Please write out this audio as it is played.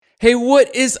Hey,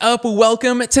 what is up?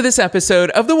 Welcome to this episode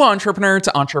of the Entrepreneur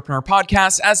to Entrepreneur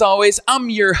podcast. As always,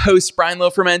 I'm your host, Brian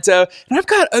Lofermento, and I've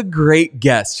got a great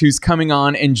guest who's coming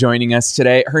on and joining us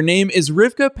today. Her name is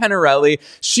Rivkah Penarelli.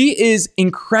 She is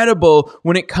incredible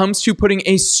when it comes to putting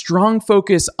a strong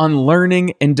focus on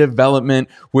learning and development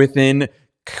within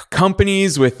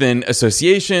companies, within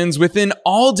associations, within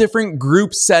all different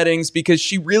group settings, because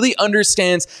she really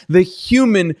understands the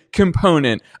human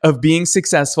component of being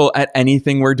successful at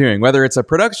anything we're doing, whether it's a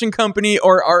production company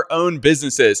or our own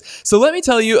businesses. So let me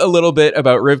tell you a little bit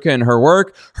about Rivkah and her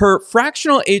work. Her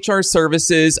fractional HR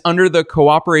services under the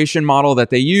cooperation model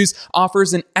that they use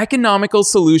offers an economical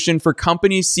solution for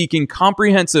companies seeking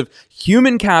comprehensive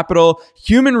human capital,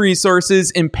 human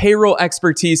resources, and payroll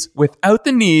expertise without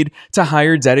the need to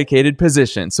hire dedicated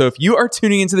positions. So if you are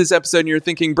tuning into this episode and you're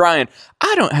thinking, Brian,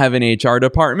 I don't have an HR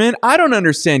department, I don't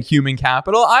understand human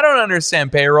capital, I don't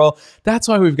understand payroll, that's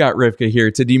why we've got Rivkah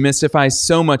here to demystify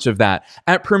so much of that.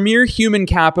 At Premier Human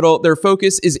Capital, their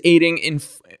focus is aiding in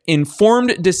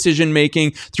informed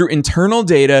decision-making through internal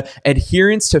data,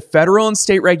 adherence to federal and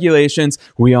state regulations.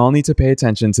 We all need to pay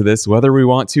attention to this, whether we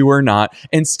want to or not,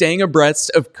 and staying abreast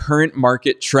of current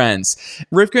market trends.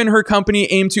 Rivkah and her company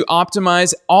aim to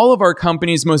optimize all of our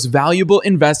company's most valuable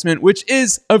investment, which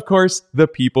is, of course, the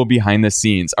people behind the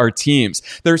scenes, our teams.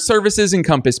 Their services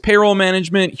encompass payroll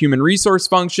management, human resource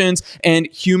functions, and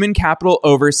human capital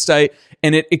oversight,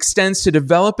 and it extends to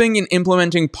developing and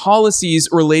implementing policies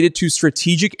related to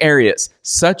strategic areas,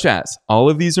 such as, all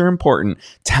of these are important,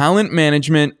 talent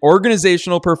management,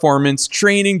 organizational performance,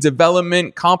 training,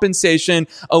 development, compensation,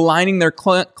 aligning their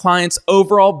clients'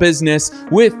 overall business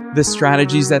with the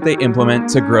strategies that they implement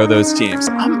to grow those teams.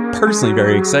 I'm personally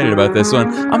very excited about this one.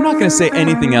 I'm not going to say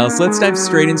anything else. Let's dive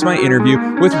straight into my interview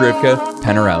with Rivkah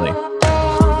Penarelli.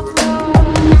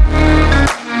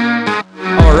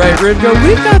 All right, Rivkah,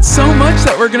 we've got so much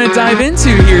that we're going to dive into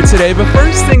here today, but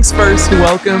first things first,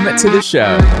 welcome to the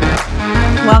show.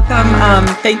 Welcome.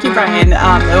 Thank you, Brian.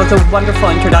 It was a wonderful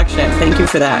introduction. Thank you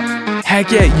for that.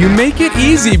 Heck yeah, you make it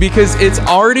easy because it's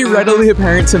already readily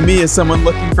apparent to me as someone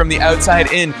looking from the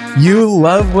outside in, you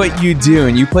love what you do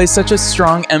and you place such a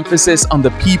strong emphasis on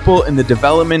the people and the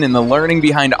development and the learning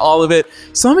behind all of it.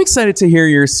 So I'm excited to hear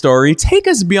your story. Take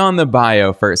us beyond the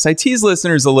bio first. I tease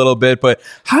listeners a little bit, but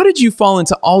how did you fall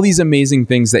into all these amazing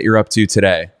things that you're up to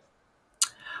today?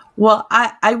 Well,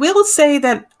 I will say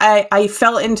that I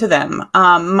fell into them.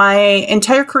 My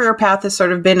entire career path has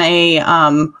sort of been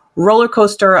a roller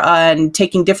coaster on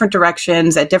taking different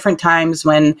directions at different times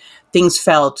when things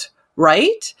felt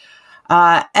right.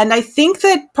 And I think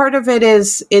that part of it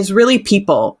is really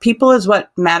people. People is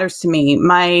what matters to me.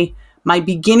 The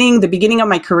beginning of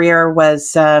my career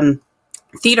was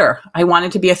theater. I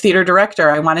wanted to be a theater director.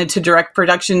 I wanted to direct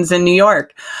productions in New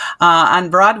York on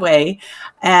Broadway.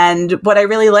 And what I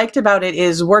really liked about it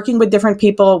is working with different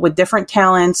people with different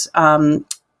talents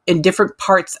in different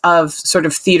parts of sort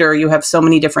of theater. You have so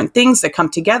many different things that come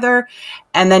together,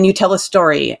 and then you tell a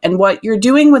story. And what you're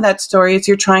doing with that story is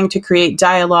you're trying to create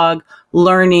dialogue,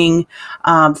 learning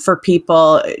for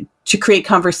people, to create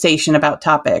conversation about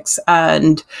topics.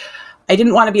 And I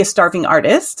didn't want to be a starving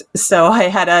artist, so I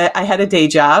had a day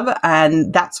job,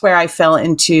 and that's where I fell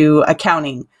into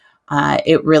accounting.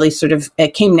 It really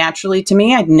it came naturally to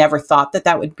me. I'd never thought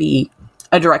that would be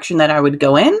a direction that I would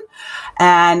go in,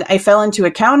 and I fell into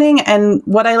accounting. And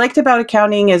what I liked about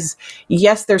accounting is,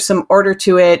 yes, there's some order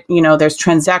to it. You know, there's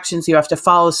transactions, you have to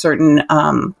follow certain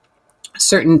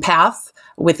path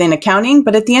within accounting,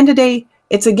 but at the end of the day,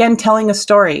 it's again telling a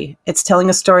story. It's telling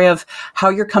a story of how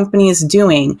your company is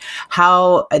doing,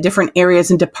 how different areas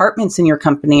and departments in your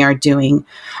company are doing.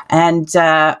 And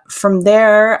from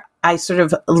there, I sort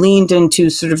of leaned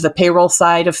into sort of the payroll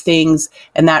side of things,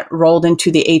 and that rolled into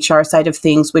the HR side of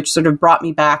things, which sort of brought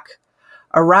me back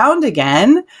around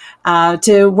again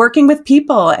to working with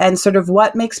people and sort of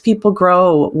what makes people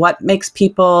grow, what makes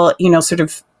people, sort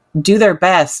of do their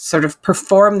best, sort of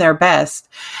perform their best.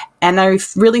 And I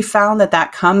really found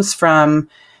that comes from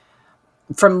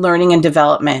learning and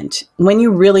development. When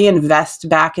you really invest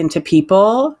back into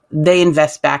people, they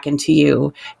invest back into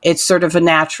you. It's sort of a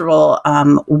natural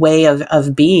way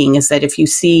of being, is that if you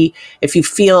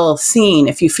feel seen,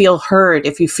 if you feel heard,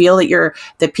 if you feel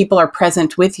that people are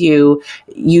present with you,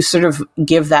 you sort of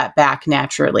give that back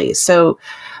naturally. So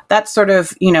that's sort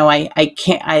of,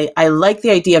 I like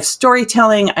the idea of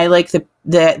storytelling. I like the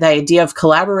idea of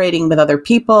collaborating with other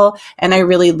people. And I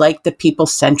really like the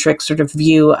people-centric sort of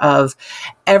view of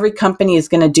every company is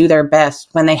going to do their best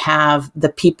when they have the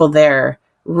people there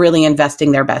really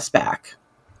investing their best back.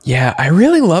 Yeah, I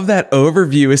really love that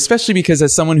overview, especially because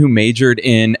as someone who majored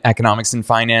in economics and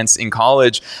finance in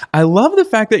college, I love the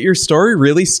fact that your story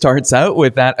really starts out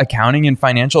with that accounting and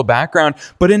financial background,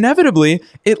 but inevitably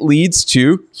it leads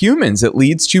to humans, it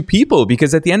leads to people,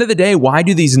 because at the end of the day, why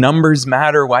do these numbers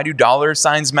matter? Why do dollar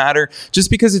signs matter?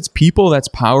 Just because it's people that's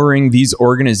powering these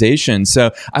organizations. So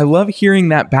I love hearing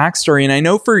that backstory. And I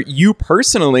know for you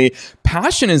personally,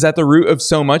 passion is at the root of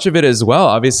so much of it as well.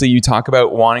 Obviously, you talk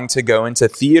about wanting to go into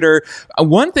theater.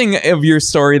 One thing of your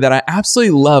story that I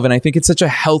absolutely love, and I think it's such a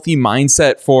healthy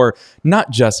mindset for not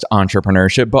just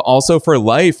entrepreneurship, but also for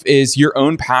life, is your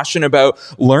own passion about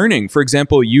learning. For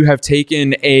example, you have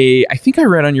taken I think I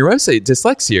read on your website,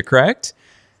 dyslexia, correct?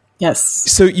 Yes.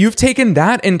 So you've taken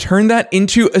that and turned that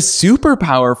into a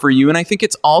superpower for you. And I think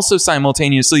it's also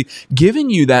simultaneously given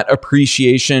you that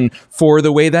appreciation for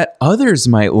the way that others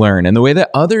might learn and the way that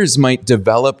others might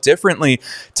develop differently.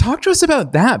 Talk to us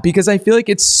about that, because I feel like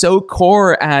it's so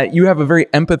core you have a very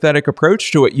empathetic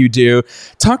approach to what you do.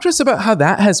 Talk to us about how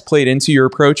that has played into your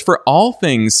approach for all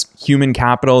things human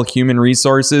capital, human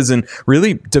resources, and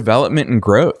really development and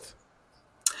growth.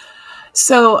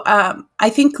 So I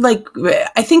think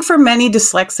for many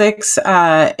dyslexics,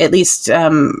 at least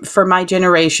for my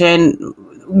generation,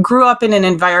 grew up in an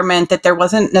environment that there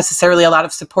wasn't necessarily a lot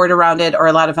of support around it or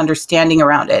a lot of understanding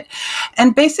around it.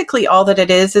 And basically all that it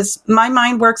is my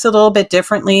mind works a little bit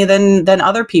differently than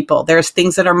other people. There's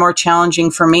things that are more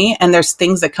challenging for me, and there's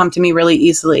things that come to me really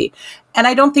easily. And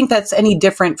I don't think that's any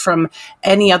different from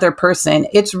any other person.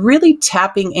 It's really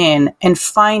tapping in and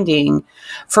finding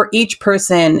for each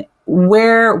person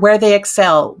where they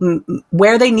excel,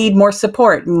 where they need more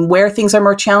support, where things are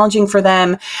more challenging for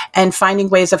them, and finding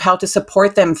ways of how to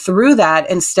support them through that,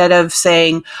 instead of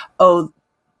saying, oh,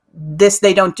 this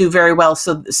they don't do very well,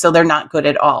 so they're not good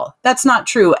at all. That's not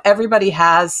true. Everybody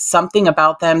has something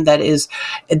about them that is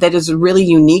really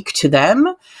unique to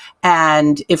them.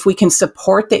 And if we can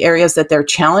support the areas that they're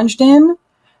challenged in,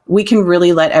 we can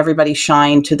really let everybody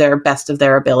shine to their best of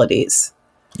their abilities.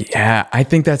 Yeah, I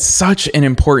think that's such an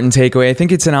important takeaway. I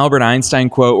think it's an Albert Einstein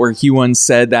quote where he once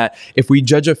said that if we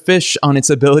judge a fish on its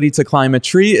ability to climb a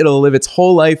tree, it'll live its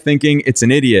whole life thinking it's an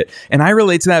idiot. And I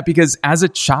relate to that because as a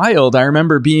child, I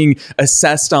remember being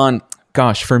assessed on,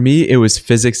 gosh, for me, it was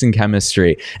physics and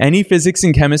chemistry. Any physics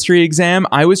and chemistry exam,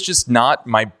 I was just not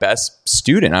my best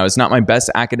student. I was not my best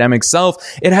academic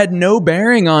self. It had no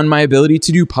bearing on my ability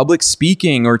to do public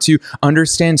speaking or to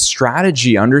understand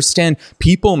strategy, understand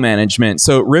people management.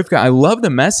 So Rivkah, I love the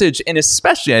message, and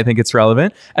especially I think it's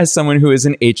relevant as someone who is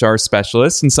an HR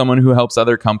specialist and someone who helps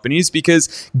other companies,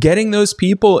 because getting those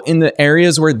people in the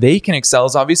areas where they can excel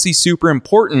is obviously super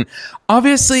important.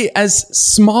 Obviously, as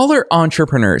smaller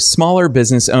entrepreneurs, smaller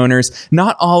business owners,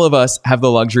 not all of us have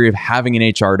the luxury of having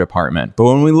an HR department. But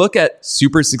when we look at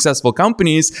super successful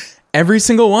companies, every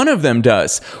single one of them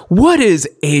does. What is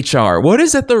HR? What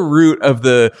is at the root of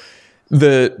the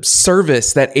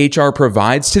service that HR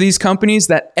provides to these companies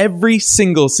that every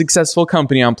single successful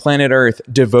company on planet Earth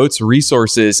devotes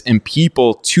resources and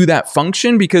people to that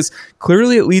function, because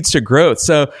clearly it leads to growth.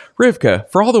 So Rivkah,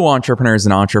 for all the entrepreneurs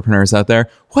and entrepreneurs out there,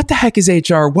 what the heck is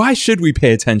HR? Why should we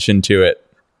pay attention to it?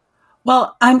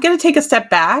 Well, I'm going to take a step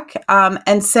back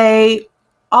and say,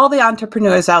 all the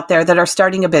entrepreneurs out there that are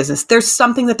starting a business, there's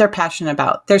something that they're passionate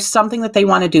about. There's something that they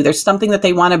want to do. There's something that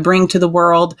they want to bring to the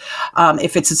world.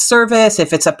 If it's a service,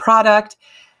 if it's a product,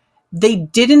 they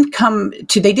didn't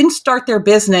start their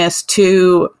business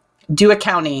to do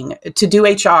accounting, to do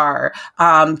HR,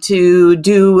 to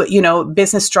do,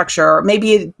 business structure, or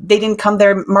maybe they didn't come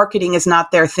there. Marketing is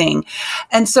not their thing.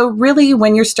 And so really,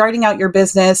 when you're starting out your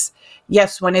business,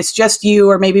 yes, when it's just you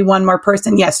or maybe one more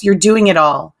person, yes, you're doing it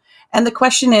all. And the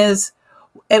question is,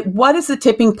 what is the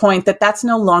tipping point that's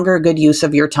no longer a good use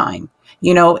of your time?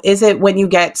 Is it when you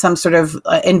get some sort of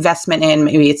investment in,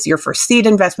 maybe it's your first seed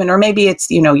investment, or maybe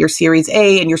it's, your Series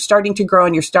A and you're starting to grow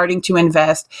and you're starting to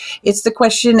invest. The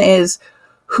question is,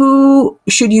 who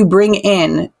should you bring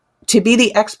in to be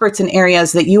the experts in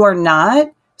areas that you are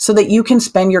not, so that you can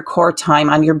spend your core time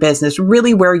on your business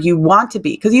really where you want to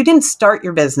be? Because you didn't start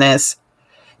your business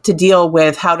to deal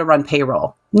with how to run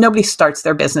payroll. Nobody starts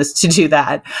their business to do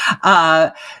that.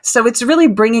 So it's really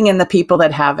bringing in the people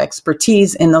that have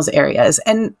expertise in those areas.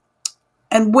 And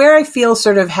where I feel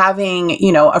sort of having,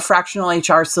 a fractional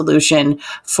HR solution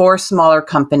for smaller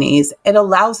companies, it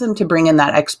allows them to bring in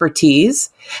that expertise.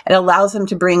 It allows them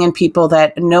to bring in people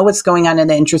that know what's going on in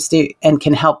the industry and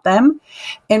can help them.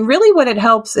 And really what it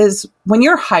helps is when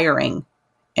you're hiring,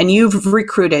 and you've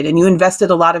recruited and you invested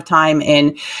a lot of time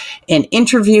in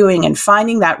interviewing and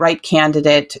finding that right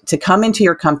candidate to come into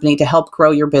your company to help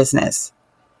grow your business.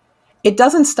 it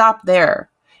doesn't stop there.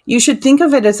 You should think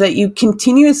of it as that you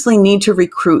continuously need to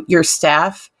recruit your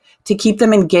staff to keep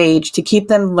them engaged, to keep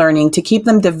them learning, to keep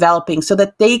them developing so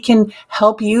that they can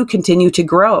help you continue to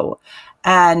grow.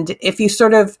 And if you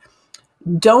sort of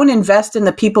don't invest in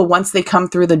the people once they come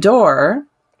through the door,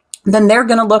 then they're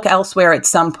going to look elsewhere at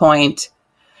some point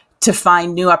to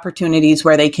find new opportunities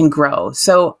where they can grow.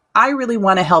 So I really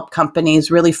want to help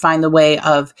companies really find the way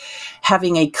of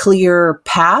having a clear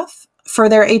path for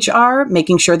their HR,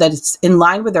 making sure that it's in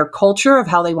line with their culture of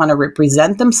how they want to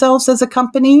represent themselves as a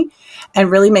company, and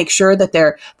really make sure that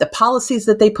the policies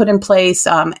that they put in place,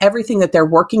 everything that they're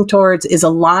working towards is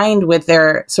aligned with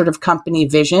their sort of company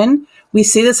vision. We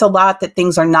see this a lot, that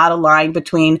things are not aligned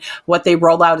between what they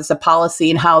roll out as a policy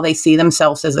and how they see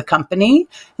themselves as a company.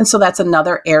 And so that's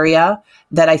another area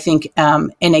that I think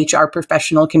an HR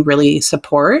professional can really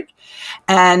support.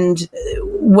 And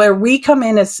where we come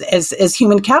in as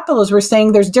human capital is we're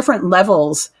saying there's different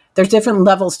levels. There's different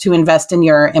levels to invest in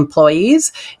your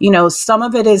employees. Some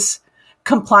of it is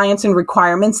compliance and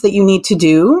requirements that you need to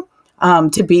do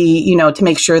to be, to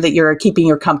make sure that you're keeping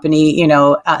your company,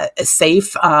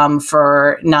 safe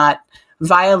for not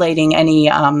violating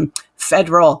any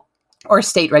federal or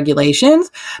state regulations.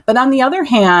 But on the other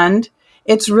hand,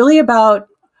 it's really about,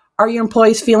 are your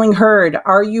employees feeling heard?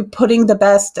 Are you putting the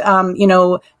best,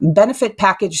 benefit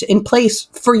package in place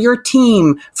for your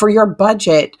team, for your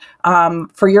budget,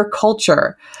 for your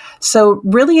culture? So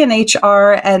really an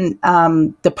HR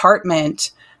and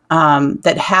department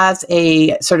that has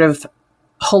a sort of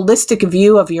holistic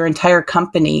view of your entire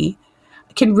company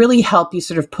can really help you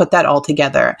sort of put that all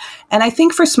together. And I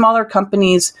think for smaller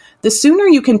companies, the sooner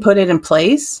you can put it in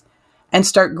place and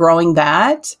start growing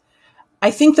that, I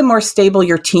think the more stable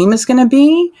your team is going to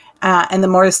be, and the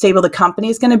more stable the company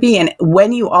is going to be. And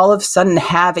when you all of a sudden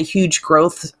have a huge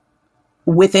growth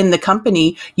within the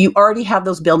company, you already have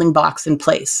those building blocks in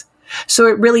place. So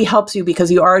it really helps you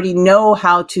because you already know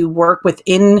how to work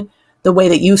within the way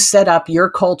that you set up your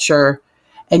culture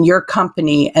and your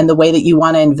company and the way that you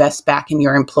want to invest back in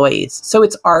your employees. So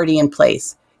it's already in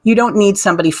place. You don't need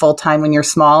somebody full-time when you're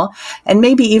small. And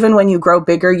maybe even when you grow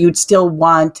bigger, you'd still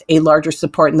want a larger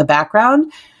support in the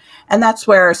background. And that's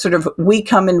where sort of we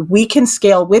come and we can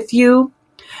scale with you.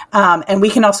 And we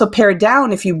can also pare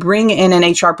down if you bring in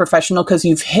an HR professional because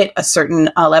you've hit a certain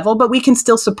level, but we can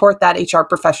still support that HR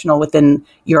professional within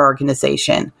your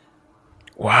organization.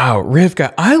 Wow,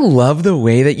 Rivkah, I love the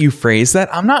way that you phrase that.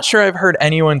 I'm not sure I've heard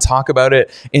anyone talk about it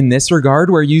in this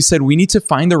regard, where you said we need to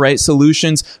find the right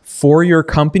solutions for your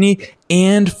company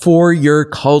and for your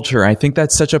culture. I think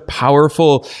that's such a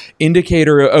powerful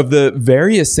indicator of the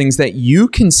various things that you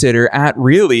consider at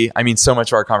really, so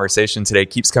much of our conversation today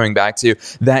keeps coming back to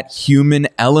that human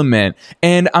element.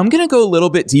 And I'm going to go a little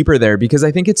bit deeper there because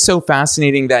I think it's so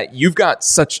fascinating that you've got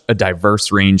such a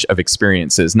diverse range of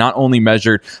experiences, not only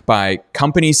measured by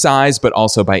company size, but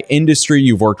also by industry.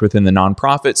 You've worked within the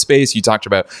nonprofit space. You talked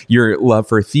about your love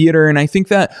for theater. And I think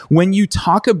that when you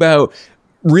talk about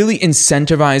really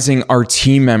incentivizing our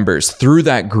team members through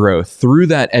that growth, through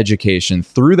that education,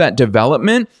 through that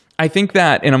development, I think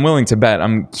that, and I'm willing to bet,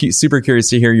 I'm super curious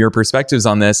to hear your perspectives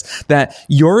on this, that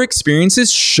your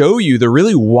experiences show you the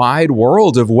really wide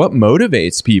world of what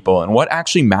motivates people and what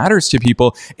actually matters to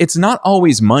people. It's not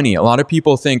always money. A lot of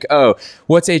people think, oh,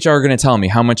 what's HR going to tell me?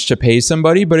 How much to pay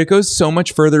somebody? But it goes so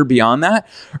much further beyond that.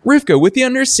 Rivkah, with the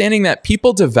understanding that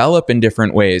people develop in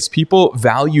different ways, people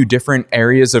value different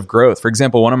areas of growth. For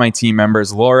example, one of my team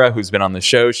members, Laura, who's been on the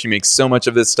show, she makes so much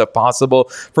of this stuff possible.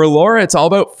 For Laura, it's all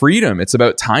about freedom. It's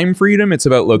about time freedom. It's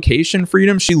about location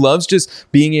freedom. She loves just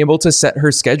being able to set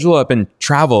her schedule up and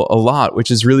travel a lot,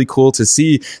 which is really cool to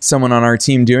see someone on our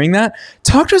team doing that.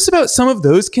 Talk to us about some of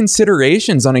those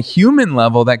considerations on a human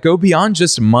level that go beyond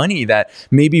just money that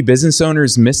maybe business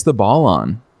owners miss the ball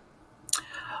on.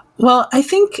 Well, I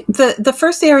think the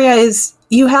first area is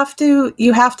you have to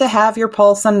have your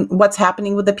pulse on what's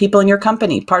happening with the people in your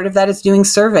company. Part of that is doing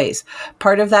surveys.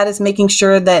 Part of that is making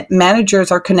sure that managers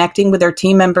are connecting with their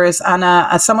team members on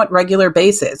a somewhat regular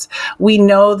basis. We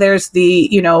know there's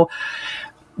the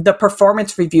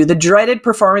performance review, the dreaded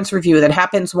performance review that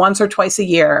happens once or twice a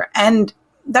year. And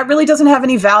that really doesn't have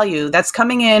any value. That's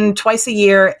coming in twice a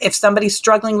year. If somebody's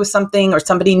struggling with something or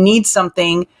somebody needs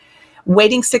something,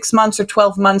 waiting 6 months or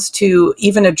 12 months to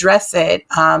even address it,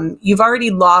 you've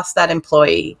already lost that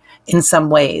employee in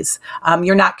some ways.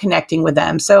 You're not connecting with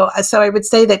them. So I would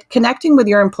say that connecting with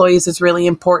your employees is really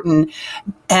important,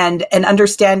 and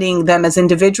understanding them as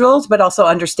individuals, but also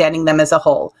understanding them as a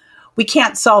whole. We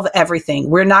can't solve everything.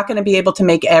 We're not going to be able to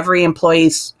make every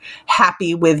employee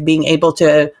happy with being able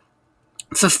to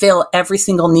fulfill every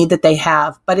single need that they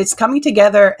have. But it's coming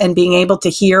together and being able to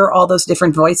hear all those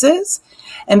different voices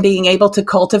and being able to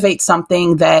cultivate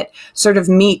something that sort of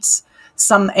meets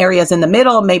some areas in the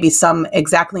middle, maybe some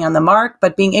exactly on the mark,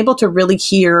 but being able to really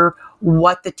hear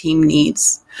what the team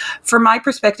needs. From my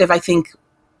perspective, I think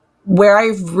where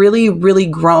I've really, really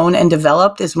grown and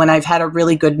developed is when I've had a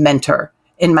really good mentor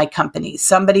in my company,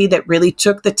 somebody that really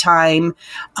took the time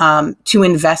to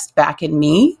invest back in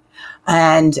me.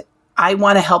 And I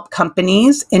want to help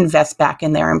companies invest back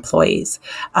in their employees.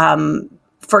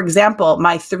 For example,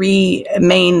 my three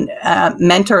main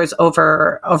mentors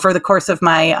over the course of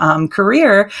my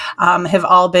career have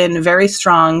all been very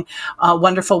strong,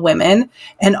 wonderful women.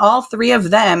 And all three of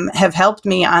them have helped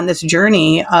me on this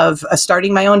journey of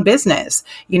starting my own business.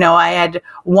 You know, I had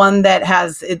one that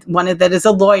is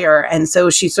a lawyer. And so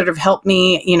she sort of helped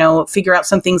me, figure out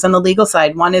some things on the legal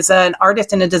side. One is an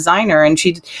artist and a designer. And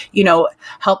she,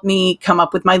 helped me come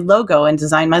up with my logo and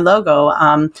design my logo.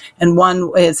 And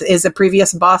one is a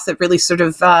previous boss that really sort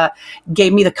of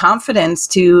gave me the confidence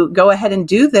to go ahead and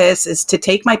do this, is to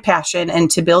take my passion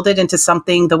and to build it into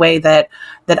something the way that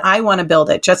I want to build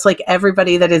it. Just like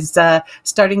everybody that is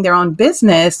starting their own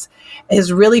business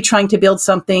is really trying to build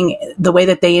something the way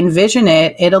that they envision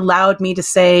it. It allowed me to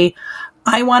say,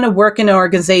 I want to work in an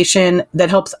organization that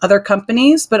helps other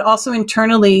companies, but also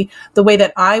internally, the way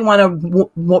that I want to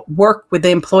work with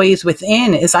the employees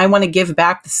within is I want to give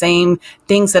back the same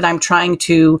things that I'm trying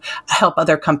to help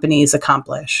other companies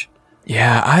accomplish.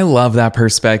 Yeah, I love that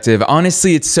perspective.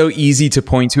 Honestly, it's so easy to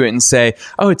point to it and say,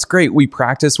 oh, it's great, we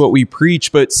practice what we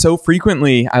preach. But so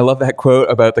frequently, I love that quote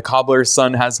about the cobbler's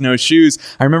son has no shoes.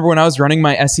 I remember when I was running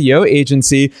my SEO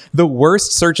agency, the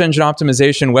worst search engine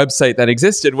optimization website that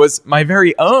existed was my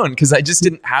very own, because I just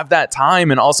didn't have that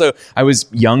time. And also, I was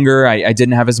younger. I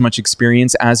didn't have as much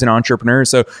experience as an entrepreneur.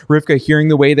 So Rivkah, hearing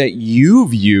the way that you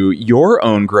view your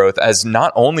own growth as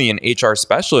not only an HR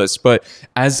specialist, but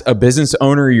as a business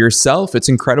owner yourself, it's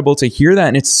incredible to hear that.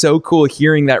 And it's so cool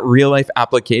hearing that real life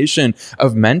application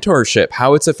of mentorship,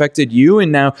 how it's affected you,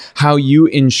 and now how you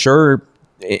in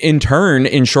turn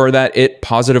ensure that it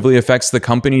positively affects the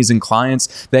companies and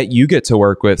clients that you get to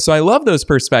work with. So I love those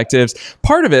perspectives.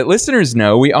 Part of it, listeners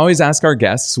know, we always ask our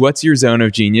guests, what's your zone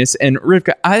of genius? And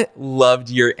Rivkah, I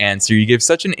loved your answer. You gave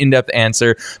such an in-depth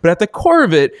answer, but at the core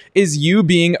of it is you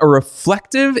being a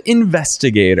reflective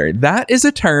investigator. That is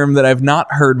a term that I've not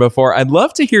heard before. I'd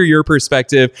love to hear your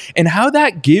perspective and how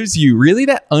that gives you really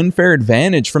that unfair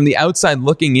advantage from the outside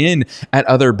looking in at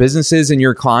other businesses and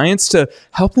your clients to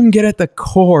help them get at the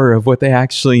core of what they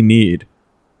actually need.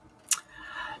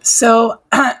 So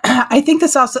I think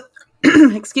this also,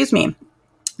 excuse me,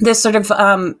 this sort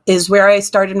of is where I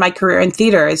started my career in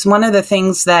theater. Is one of the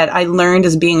things that I learned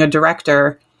as being a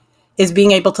director is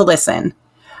being able to listen.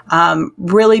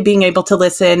 Really being able to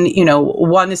listen,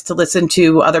 one is to listen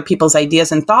to other people's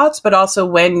ideas and thoughts, but also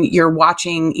when you're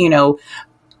watching,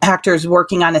 actors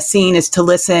working on a scene is to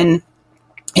listen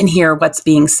and hear what's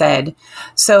being said.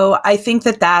 So I think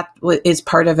that is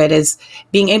part of it, is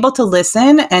being able to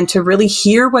listen and to really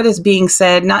hear what is being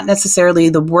said, not necessarily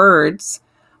the words,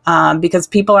 because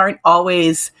people aren't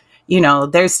always,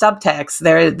 there's subtext,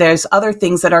 there's other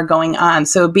things that are going on.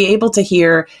 So be able to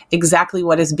hear exactly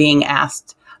what is being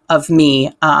asked of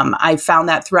me. I found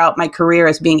that throughout my career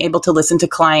as being able to listen to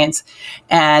clients.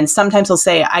 And sometimes they'll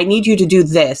say, I need you to do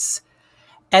this.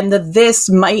 And this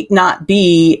might not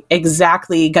be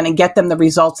exactly going to get them the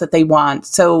results that they want.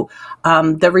 So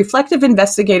the reflective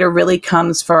investigator really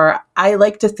comes I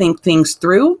like to think things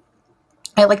through.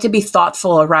 I like to be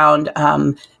thoughtful around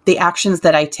the actions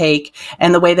that I take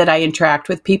and the way that I interact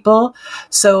with people.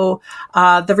 So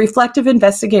the reflective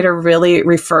investigator really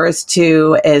refers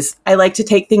to is I like to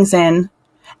take things in,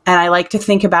 and I like to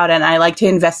think about it, and I like to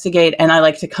investigate, and I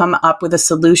like to come up with a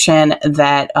solution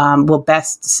that will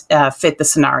best fit the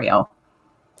scenario.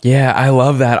 Yeah, I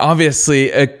love that. Obviously,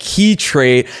 a key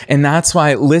trait. And that's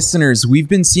why, listeners, we've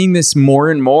been seeing this more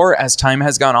and more as time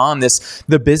has gone on,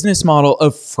 the business model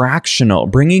of fractional,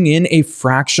 bringing in a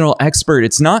fractional expert.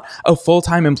 It's not a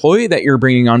full-time employee that you're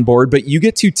bringing on board, but you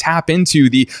get to tap into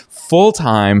the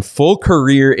full-time, full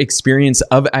career experience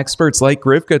of experts like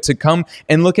Rivkah to come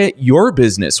and look at your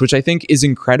business, which I think is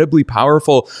incredibly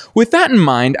powerful. With that in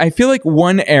mind, I feel like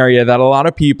one area that a lot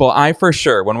of people, I for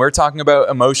sure, when we're talking about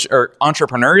emotion or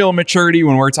entrepreneurship, entrepreneurial maturity,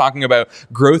 when we're talking about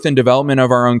growth and development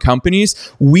of our own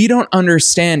companies, we don't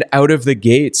understand out of the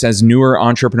gates as newer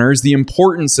entrepreneurs the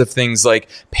importance of things like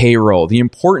payroll, the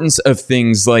importance of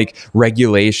things like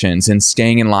regulations and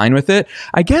staying in line with it.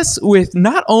 I guess with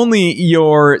not only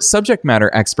your subject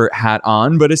matter expert hat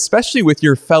on, but especially with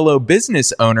your fellow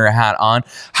business owner hat on,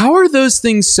 how are those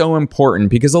things so important?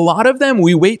 Because a lot of them,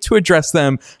 we wait to address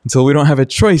them until we don't have a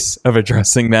choice of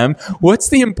addressing them. What's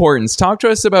the importance? Talk to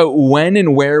us about when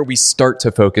and where we start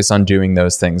to focus on doing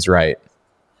those things right.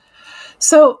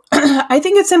 So I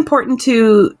think it's important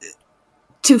to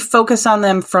focus on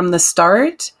them from the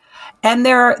start. And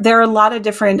there are a lot of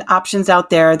different options out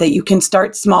there that you can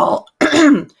start small.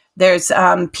 There's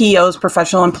PEOs,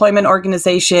 professional employment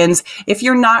organizations. If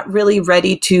you're not really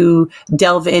ready to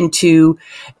delve into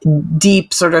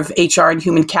deep sort of HR and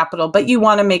human capital, but you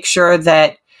want to make sure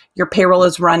that your payroll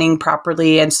is running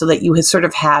properly, and so that you sort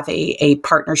of have a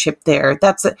partnership there,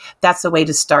 that's a way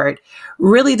to start.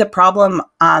 Really, the problem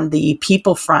on the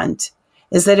people front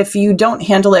is that if you don't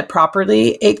handle it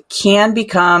properly, it can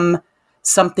become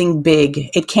something big.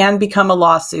 It can become a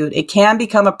lawsuit. It can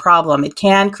become a problem. It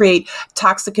can create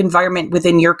toxic environment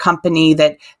within your company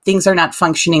that things are not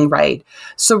functioning right.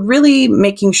 So really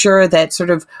making sure that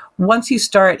sort of once you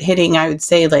start hitting, I would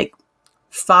say like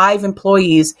 5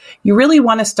 employees, you really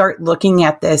want to start looking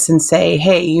at this and say,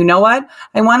 hey, you know what?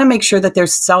 I want to make sure that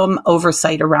there's some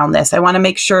oversight around this. I want to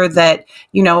make sure that,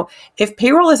 if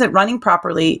payroll isn't running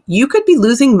properly, you could be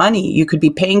losing money. You could be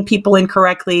paying people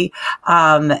incorrectly,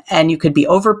 and you could be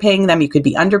overpaying them. You could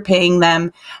be underpaying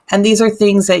them. And these are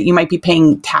things that you might be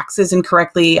paying taxes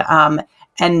incorrectly.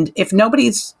 And if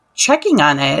nobody's checking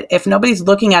on it, if nobody's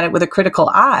looking at it with a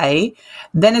critical eye,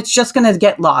 then it's just going to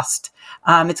get lost.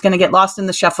 It's going to get lost in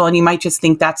the shuffle, and you might just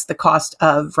think that's the cost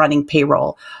of running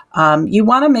payroll. You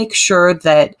want to make sure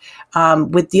that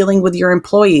with dealing with your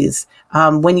employees,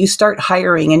 when you start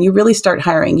hiring and you really start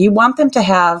hiring, you want them to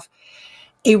have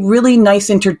a really nice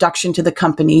introduction to the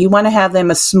company. You want to have them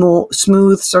a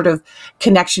smooth sort of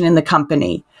connection in the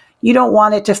company. You don't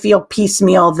want it to feel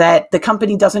piecemeal, that the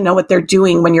company doesn't know what they're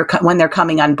doing when they're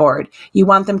coming on board. You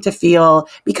want them to feel,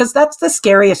 because that's the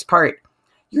scariest part.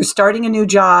 You're starting a new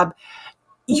job.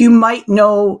 You might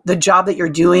know the job that you're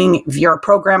doing. If you're a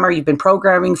programmer, you've been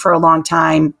programming for a long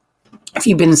time. If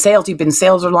you've been in sales, you've been in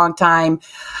sales for a long time.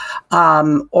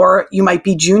 Or you might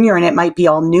be junior and it might be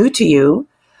all new to you.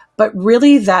 But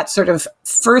really that sort of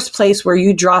first place where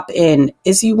you drop in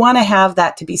is you want to have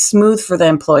that to be smooth for the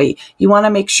employee. You want to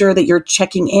make sure that you're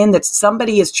checking in, that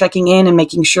somebody is checking in and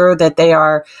making sure that they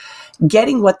are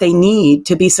getting what they need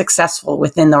to be successful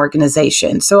within the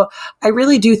organization. So I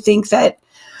really do think that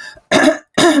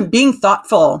being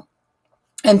thoughtful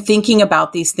and thinking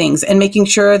about these things and making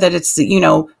sure that it's,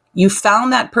 you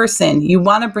found that person, you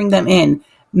want to bring them in,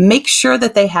 make sure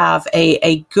that they have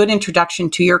a good introduction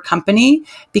to your company,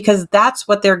 because that's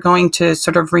what they're going to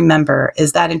sort of remember,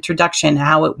 is that introduction,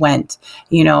 how it went.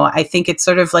 I think it's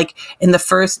sort of like in the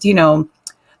first,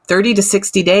 30 to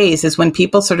 60 days is when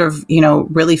people sort of,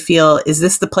 really feel, is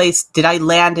this the place? Did I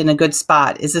land in a good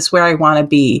spot? Is this where I want to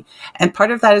be? And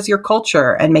part of that is your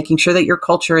culture, and making sure that your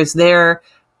culture is there,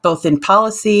 both in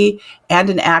policy and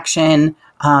in action,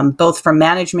 both from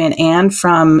management and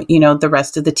from, the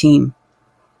rest of the team.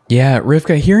 Yeah,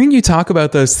 Rivkah, hearing you talk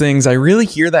about those things, I really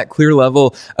hear that clear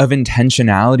level of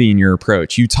intentionality in your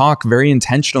approach. You talk very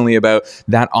intentionally about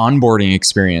that onboarding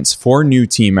experience for new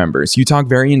team members. You talk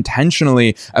very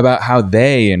intentionally about how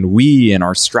they and we and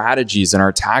our strategies and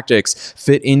our tactics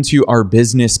fit into our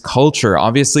business culture.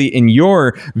 Obviously, in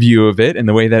your view of it and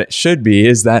the way that it should be,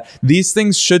 is that these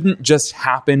things shouldn't just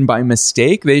happen by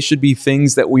mistake. They should be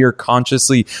things that we are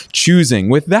consciously choosing.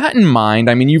 With that in mind,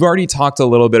 you've already talked a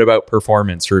little bit about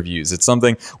performance reviews. It's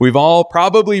something we've all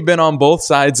probably been on both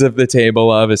sides of the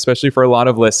table of, especially for a lot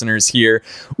of listeners here.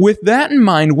 With that in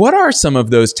mind, what are some of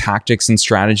those tactics and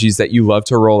strategies that you love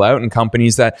to roll out in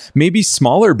companies that maybe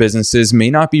smaller businesses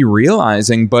may not be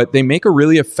realizing, but they make a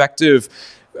really effective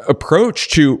approach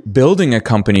to building a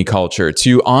company culture,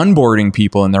 to onboarding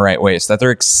people in the right way so that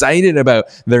they're excited about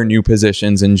their new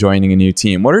positions and joining a new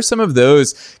team? What are some of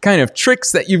those kind of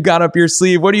tricks that you've got up your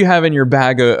sleeve? What do you have in your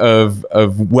bag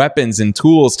of weapons and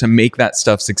tools to make that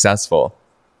stuff successful?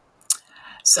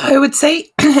 So I would say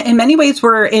in many ways,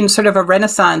 we're in sort of a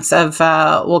renaissance of,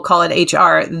 we'll call it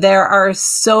HR. There are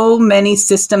so many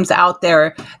systems out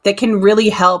there that can really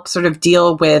help sort of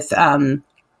deal with,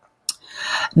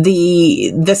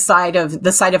 the side of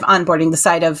onboarding, the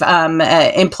side of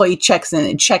employee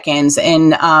check-ins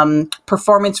and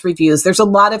performance reviews. There's a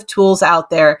lot of tools out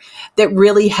there that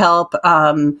really help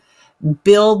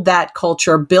build that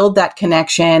culture, build that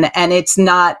connection. And it's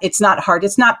not hard.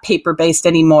 It's not paper based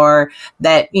anymore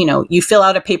that, you fill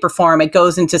out a paper form, it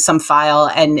goes into some file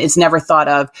and is never thought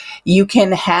of. You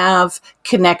can have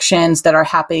connections that are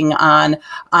happening on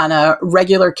a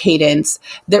regular cadence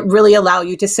that really allow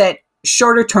you to set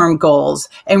shorter term goals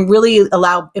and really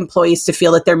allow employees to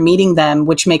feel that they're meeting them,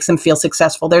 which makes them feel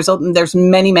successful. There's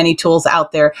many, many tools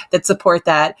out there that support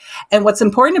that. And what's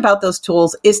important about those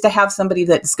tools is to have somebody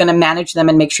that's going to manage them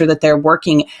and make sure that they're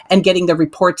working and getting the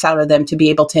reports out of them to be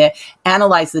able to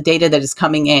analyze the data that is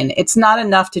coming in. It's not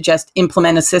enough to just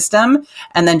implement a system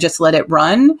and then just let it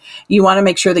run. You want to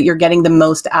make sure that you're getting the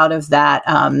most out of that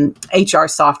HR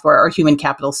software or human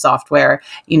capital software.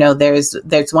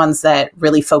 There's ones that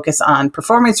really focus on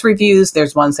performance reviews.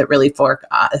 There's ones that really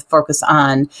focus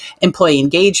on employee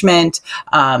engagement.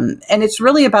 And it's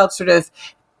really about sort of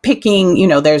picking,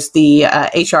 there's the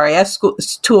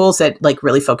HRIS tools that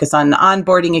really focus on the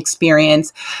onboarding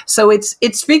experience. So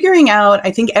it's figuring out,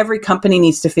 I think every company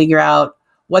needs to figure out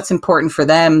what's important for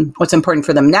them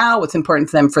now, what's important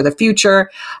for them for the future.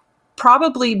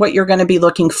 Probably what you're going to be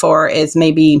looking for is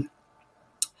maybe,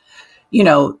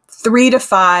 3 to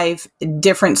 5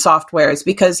 different softwares,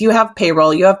 because you have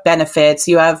payroll, you have benefits,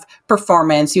 you have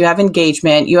performance, you have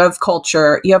engagement, you have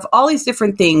culture, you have all these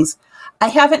different things. I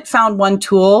haven't found one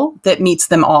tool that meets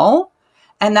them all.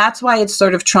 And that's why it's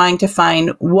sort of trying to find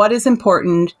what is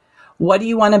important, what do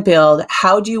you want to build,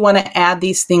 how do you want to add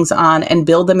these things on and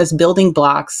build them as building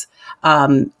blocks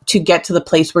to get to the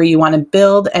place where you want to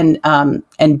build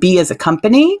and be as a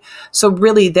company. So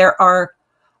really there are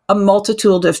a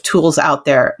multitude of tools out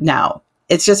there now.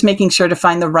 It's just making sure to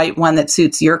find the right one that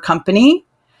suits your company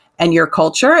and your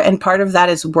culture. And part of that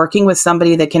is working with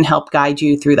somebody that can help guide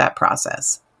you through that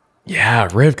process. Yeah,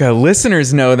 Rivkah,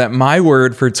 listeners know that my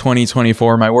word for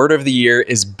 2024, my word of the year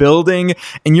is building.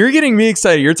 And you're getting me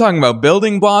excited. You're talking about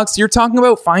building blocks. You're talking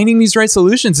about finding these right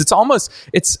solutions.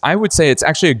 I would say it's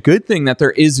actually a good thing that there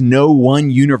is no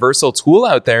one universal tool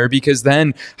out there, because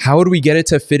then how do we get it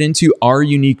to fit into our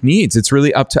unique needs? It's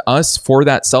really up to us for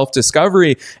that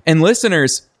self-discovery. And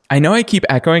listeners, I know I keep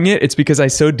echoing it. It's because I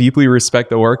so deeply respect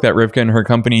the work that Rivkah and her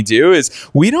company do. Is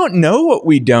we don't know what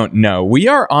we don't know. We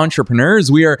are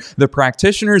entrepreneurs. We are the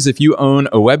practitioners. If you own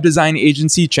a web design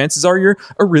agency, chances are you're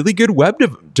a really good web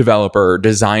developer or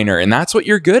designer, and that's what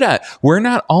you're good at. We're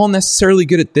not all necessarily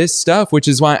good at this stuff, which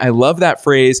is why I love that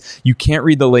phrase, you can't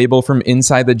read the label from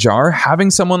inside the jar.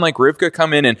 Having someone like Rivkah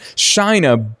come in and shine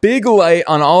a big light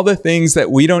on all the things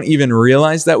that we don't even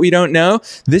realize that we don't know.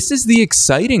 This is the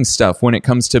exciting stuff when it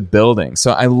comes to building.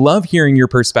 So I love hearing your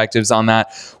perspectives on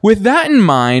that. With that in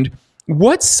mind,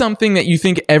 what's something that you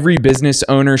think every business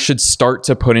owner should start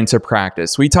to put into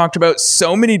practice? We talked about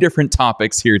so many different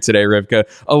topics here today, Rivkah.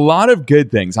 A lot of good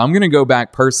things. I'm going to go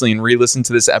back personally and re-listen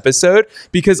to this episode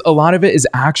because a lot of it is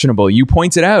actionable. You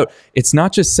pointed out, it's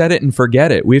not just set it and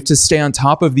forget it. We have to stay on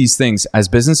top of these things as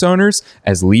business owners,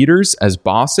 as leaders, as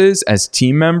bosses, as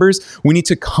team members. We need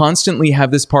to constantly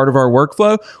have this part of our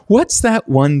workflow. What's that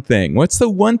one thing? What's the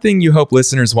one thing you hope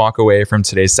listeners walk away from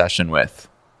today's session with?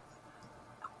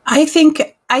 I think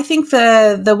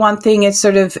the one thing is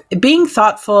sort of being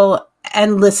thoughtful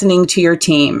and listening to your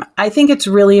team. I think it's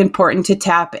really important to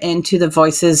tap into the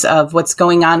voices of what's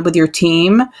going on with your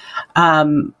team.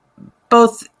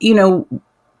 Both,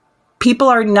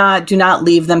 people do not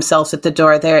leave themselves at the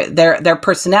door. Their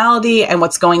personality and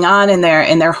what's going on in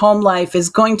their home life is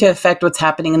going to affect what's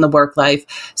happening in the work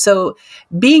life. So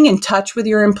being in touch with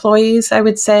your employees, I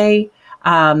would say,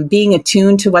 being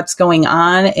attuned to what's going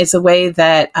on is a way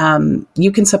that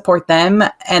you can support them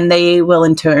and they will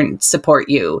in turn support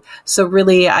you. So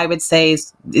really, I would say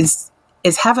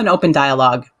is have an open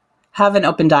dialogue. Have an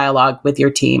open dialogue with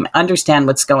your team. Understand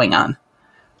what's going on.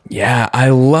 Yeah, I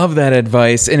love that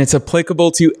advice, and it's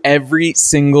applicable to every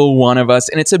single one of us,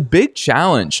 and it's a big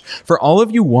challenge for all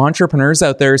of you entrepreneurs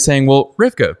out there saying, well,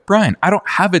 Rivkah, Brian, I don't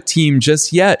have a team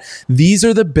just yet. These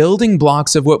are the building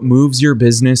blocks of what moves your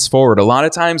business forward. A lot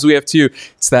of times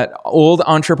it's that old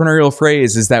entrepreneurial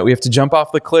phrase is that we have to jump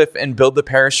off the cliff and build the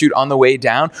parachute on the way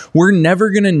down. We're never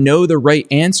going to know the right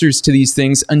answers to these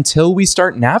things until we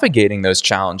start navigating those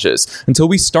challenges, until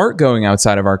we start going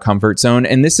outside of our comfort zone,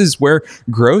 and this is where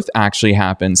growth actually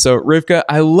happens. So Rivkah,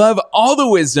 I love all the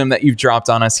wisdom that you've dropped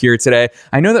on us here today.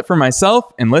 I know that for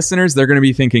myself and listeners, they're going to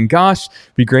be thinking, gosh,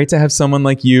 it'd be great to have someone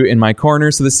like you in my corner.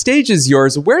 So the stage is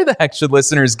yours. Where the heck should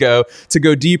listeners go to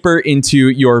go deeper into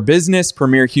your business,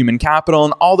 Premier Human Capital,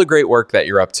 and all the great work that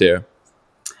you're up to?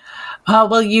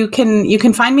 Well, you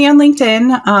can find me on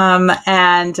LinkedIn,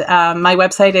 and my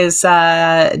website is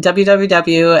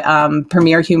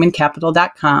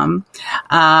www.premierhumancapital.com.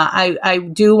 I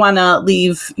do want to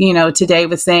leave, today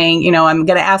with saying, I'm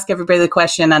going to ask everybody the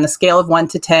question on a scale of 1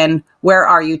 to 10, where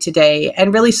are you today?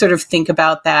 And really sort of think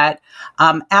about that.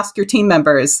 Ask your team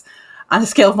members on a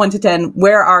scale of 1 to 10,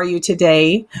 where are you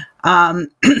today?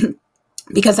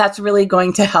 Because that's really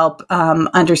going to help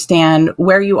understand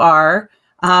where you are.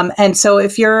 And so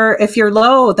if you're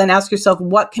low, then ask yourself,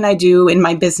 what can I do in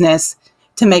my business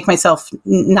to make myself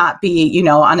not be,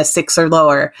 on a 6 or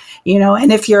lower,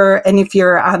 and if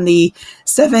you're on the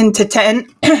 7 to 10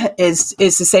 is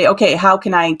to say, okay, how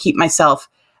can I keep myself,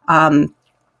 in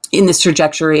this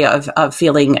trajectory of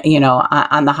feeling,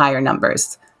 on the higher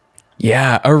numbers.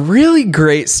 Yeah, a really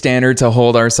great standard to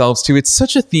hold ourselves to. It's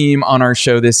such a theme on our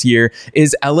show this year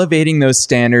is elevating those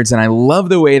standards. And I love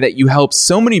the way that you help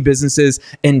so many businesses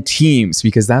and teams,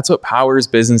 because that's what powers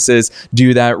businesses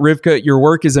do that. Rivkah, your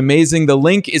work is amazing. The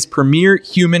link is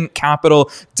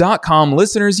premierhumancapital.com.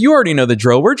 Listeners, you already know the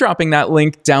drill. We're dropping that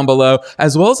link down below,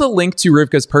 as well as a link to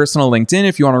Rivkah's personal LinkedIn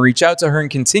if you want to reach out to her and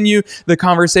continue the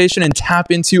conversation and tap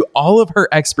into all of her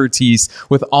expertise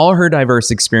with all her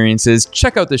diverse experiences.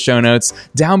 Check out the show notes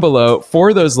down below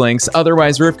for those links.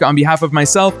 Otherwise, Rivkah, on behalf of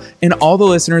myself and all the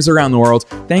listeners around the world,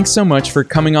 thanks so much for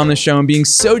coming on the show and being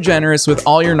so generous with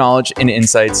all your knowledge and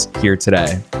insights here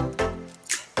today.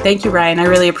 Thank you, Ryan. I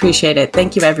really appreciate it.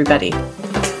 Thank you, everybody.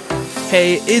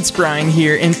 Hey, it's Brian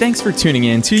here, and thanks for tuning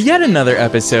in to yet another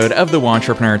episode of the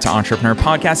Wantrepreneur to Entrepreneur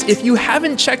podcast. If you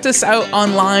haven't checked us out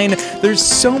online, there's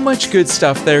so much good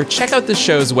stuff there. Check out the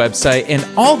show's website and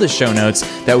all the show notes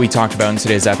that we talked about in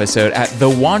today's episode at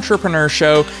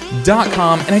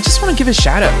thewantrepreneurshow.com. And I just want to give a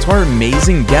shout out to our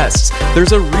amazing guests.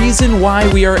 There's a reason why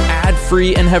we are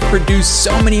ad-free and have produced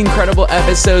so many incredible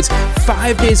episodes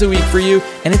 5 days a week for you,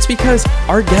 and it's because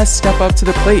our guests step up to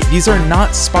the plate. These are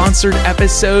not sponsored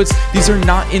episodes. These are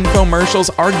not infomercials.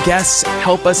 Our guests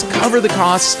help us cover the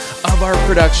costs of our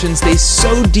productions. They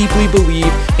so deeply believe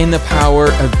in the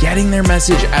power of getting their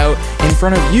message out in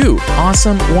front of you,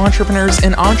 awesome wantrepreneurs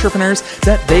and entrepreneurs,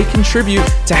 that they contribute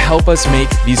to help us make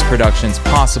these productions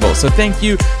possible. So thank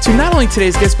you to not only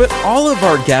today's guests, but all of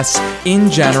our guests in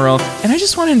general. And I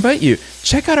just want to invite you,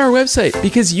 check out our website,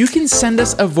 because you can send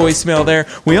us a voicemail there.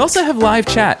 We also have live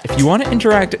chat. If you want to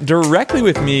interact directly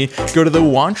with me, go to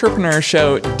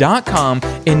thewantrepreneurshow.com,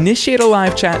 initiate a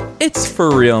live chat. It's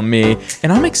for real me.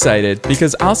 And I'm excited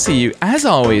because I'll see you, as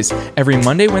always, every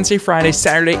Monday, Wednesday, Friday,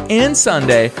 Saturday, and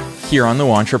Sunday here on the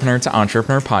Wantrepreneur to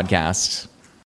Entrepreneur podcast.